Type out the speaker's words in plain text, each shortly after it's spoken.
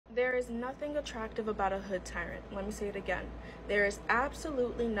There is nothing attractive about a hood tyrant. Let me say it again. There is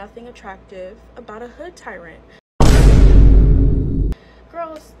absolutely nothing attractive about a hood tyrant.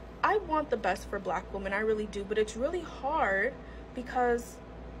 Girls, I want the best for black women, I really do, but it's really hard because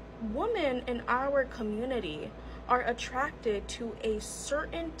women in our community are attracted to a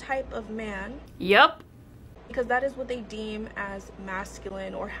certain type of man. Yep. Because that is what they deem as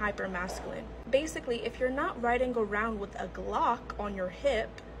masculine or hyper masculine. Basically, if you're not riding around with a Glock on your hip,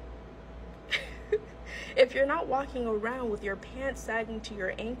 if you're not walking around with your pants sagging to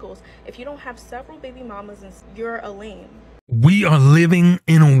your ankles, if you don't have several baby mamas, and you're a lame. We are living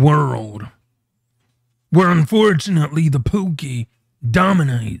in a world where unfortunately the pookie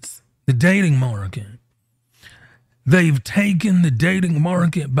dominates the dating market. They've taken the dating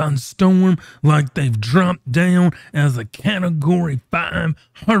market by storm like they've dropped down as a Category 5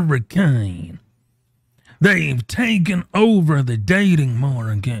 hurricane. They've taken over the dating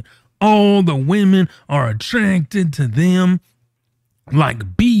market. All the women are attracted to them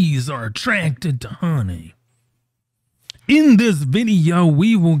like bees are attracted to honey. In this video,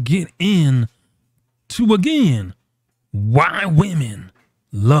 we will get into, again, why women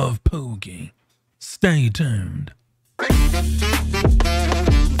love pookie. Stay tuned.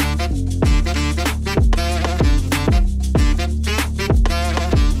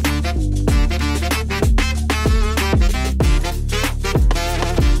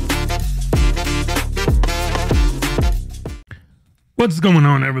 What's going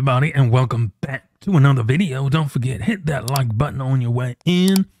on, everybody, and welcome back to another video. Don't forget, hit that like button on your way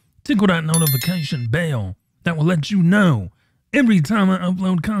in. Tickle that notification bell. That will let you know every time I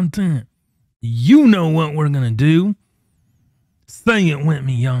upload content. You know what we're gonna do. Say it with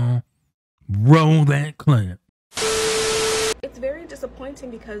me, y'all. Roll that clip. It's very disappointing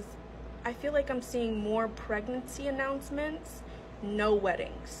because I feel like I'm seeing more pregnancy announcements, no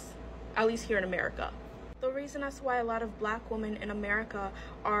weddings, at least here in America. The reason that's why a lot of black women in America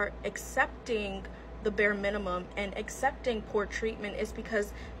are accepting the bare minimum and accepting poor treatment is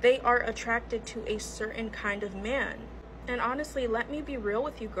because they are attracted to a certain kind of man. And honestly, let me be real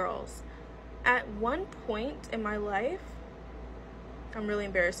with you girls. At one point in my life, I'm really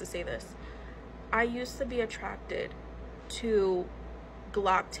embarrassed to say this, I used to be attracted to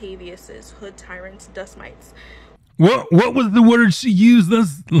Glocktavius's, hood tyrants, dust mites. What was the word she used?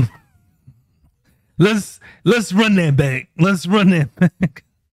 Let's run that back. Let's run that back.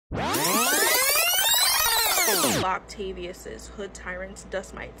 Glocktavius's, hood tyrants,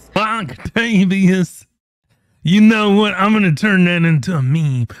 dust mites. Octavius. You know what? I'm going to turn that into a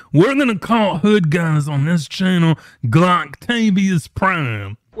meme. We're going to call hood guys on this channel Glocktavius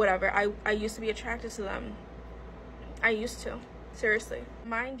Prime. Whatever. I used to be attracted to them. I used to. Seriously.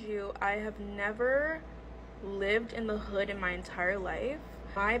 Mind you, I have never lived in the hood in my entire life.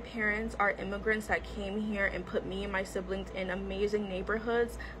 My parents are immigrants that came here and put me and my siblings in amazing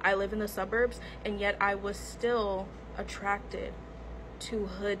neighborhoods. I live in the suburbs, and yet I was still attracted to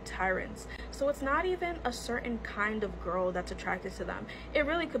hood tyrants. So it's not even a certain kind of girl that's attracted to them. It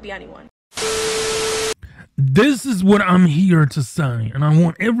really could be anyone. This is what I'm here to say, and I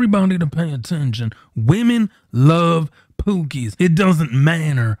want everybody to pay attention. Women love pookies. It doesn't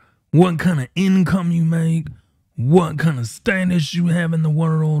matter what kind of income you make, what kind of status you have in the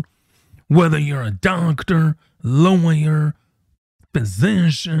world, whether you're a doctor, lawyer,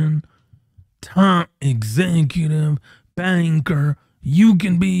 physician, top executive, banker, you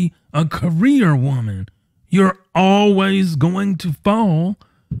can be a career woman. You're always going to fall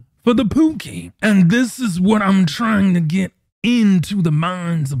for the pookie. And this is what I'm trying to get into the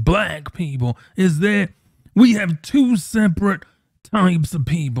minds of black people, is that we have two separate types of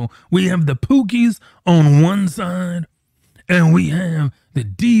people. We have the pookies on one side, and we have the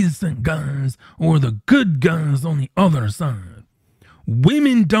decent guys or the good guys on the other side.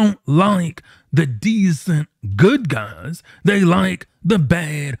 Women don't like the decent good guys. They like the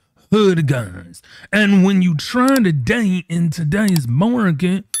bad hood guys. And when you try to date in today's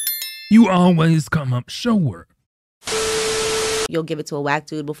market, you always come up short. You'll give it to a whack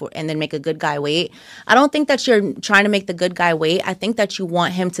dude before and then make a good guy wait. I don't think that you're trying to make the good guy wait. I think that you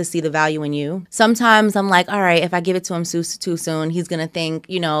want him to see the value in you. Sometimes I'm like, all right, if I give it to him too soon, he's going to think,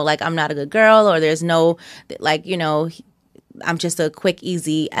 you know, like I'm not a good girl, or there's no, like, you know, I'm just a quick,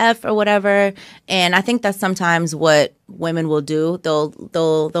 easy F or whatever. And I think that's sometimes what women will do.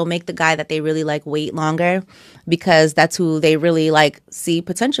 They'll make the guy that they really like wait longer because that's who they really like see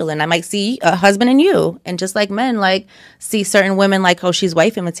potential in. I might see a husband in you, and just like men like see certain women like, oh, she's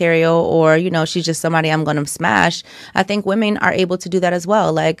wifey material, or, you know, she's just somebody I'm going to smash. I think women are able to do that as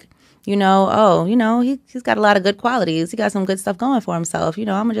well. Like, you know, oh, you know, he's got a lot of good qualities. He got some good stuff going for himself. You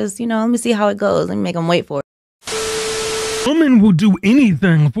know, I'm going to just, you know, let me see how it goes. Let me make him wait for it. Woman will do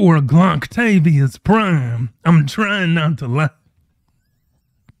anything for a Glocktavius Prime. I'm trying not to laugh.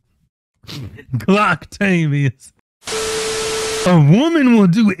 Glocktavius. A woman will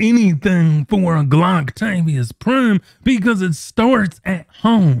do anything for a Glocktavius Prime because it starts at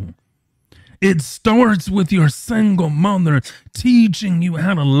home. It starts with your single mother teaching you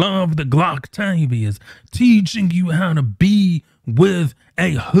how to love the Glocktavius, teaching you how to be with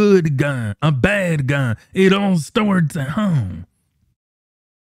a hood guy, a bad guy. It all starts at home.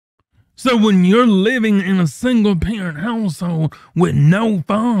 So when you're living in a single parent household with no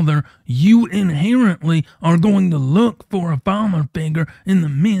father, you inherently are going to look for a father figure in the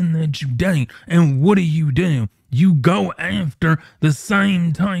men that you date. And what do? You go after the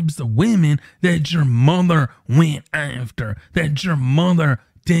same types of women that your mother went after, that your mother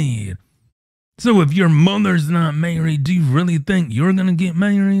did. So if your mother's not married, do you really think you're going to get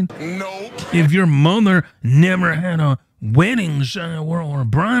married? No. If your mother never had a wedding shower or a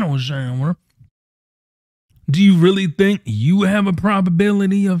bridal shower, do you really think you have a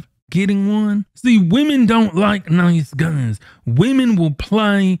probability of getting one? See, women don't like nice guys. Women will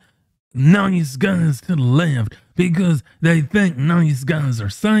play nice guys to the left because they think nice guys are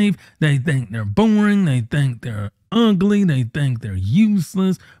safe. They think they're boring. They think they're ugly. They think they're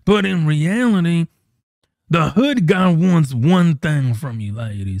useless. But in reality, the hood guy wants one thing from you,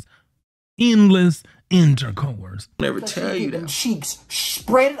 ladies: endless intercourse. Never tell you that. Them cheeks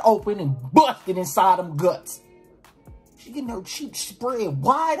spread it open and busted inside them guts. She getting her cheeks spread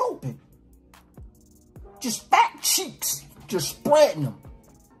wide open. Just fat cheeks, just spreading them.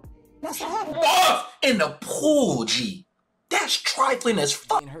 That's what happened. Off in the pool, G. That's trifling as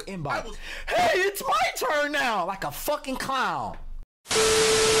fuck. In her inbox. Hey, it's my turn now, like a fucking clown.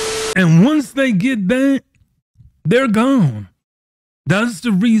 And once they get that, they're gone. That's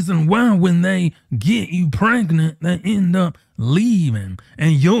the reason why when they get you pregnant, they end up leaving.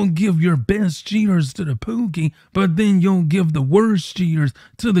 And you'll give your best cheaters to the pookie, but then you'll give the worst cheaters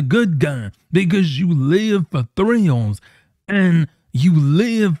to the good guy because you live for thrills and you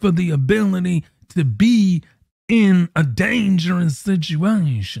live for the ability to be in a dangerous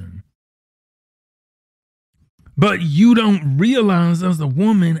situation. But you don't realize as a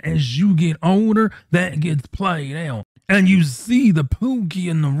woman, as you get older, that gets played out. And you see the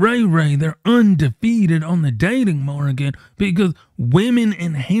Pookie and the Ray Ray, they're undefeated on the dating market because women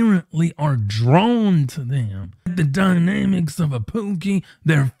inherently are drawn to them. The dynamics of a Pookie,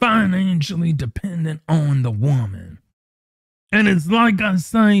 they're financially dependent on the woman. And it's like I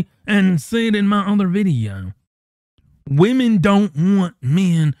say and said in my other video, women don't want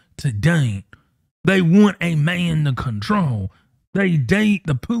men to date. They want a man to control. They date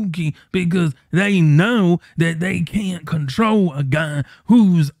the Pookie because they know that they can't control a guy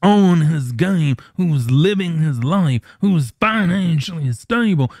who's on his game, who's living his life, who's financially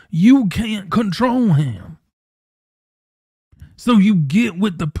stable. You can't control him. So you get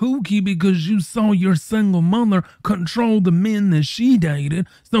with the Pookie because you saw your single mother control the men that she dated,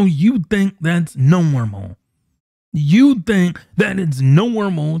 so you think that's normal. You think that it's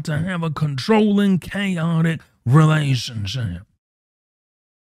normal to have a controlling, chaotic relationship.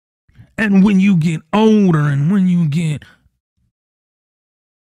 And when you get older and when you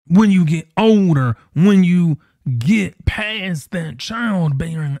get past that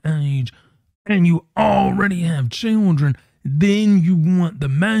childbearing age and you already have children, then you want the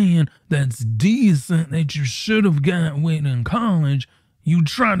man that's decent that you should have got with in college. You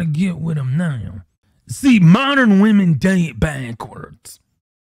try to get with him now. See, modern women date backwards.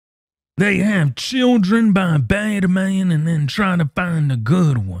 They have children by a bad man and then try to find a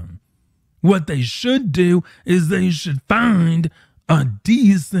good one. What they should do is they should find a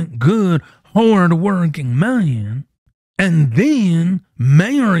decent, good, hard-working man and then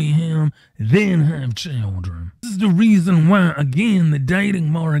marry him, then have children. This is the reason why, again, the dating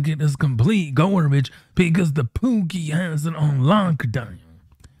market is complete garbage, because the Pookie has it on lockdown.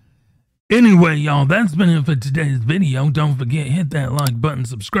 Anyway, y'all, that's been it for today's video. Don't forget, hit that like button,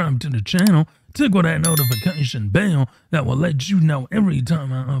 subscribe to the channel, tickle that notification bell that will let you know every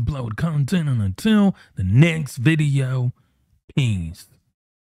time I upload content. And until the next video, peace.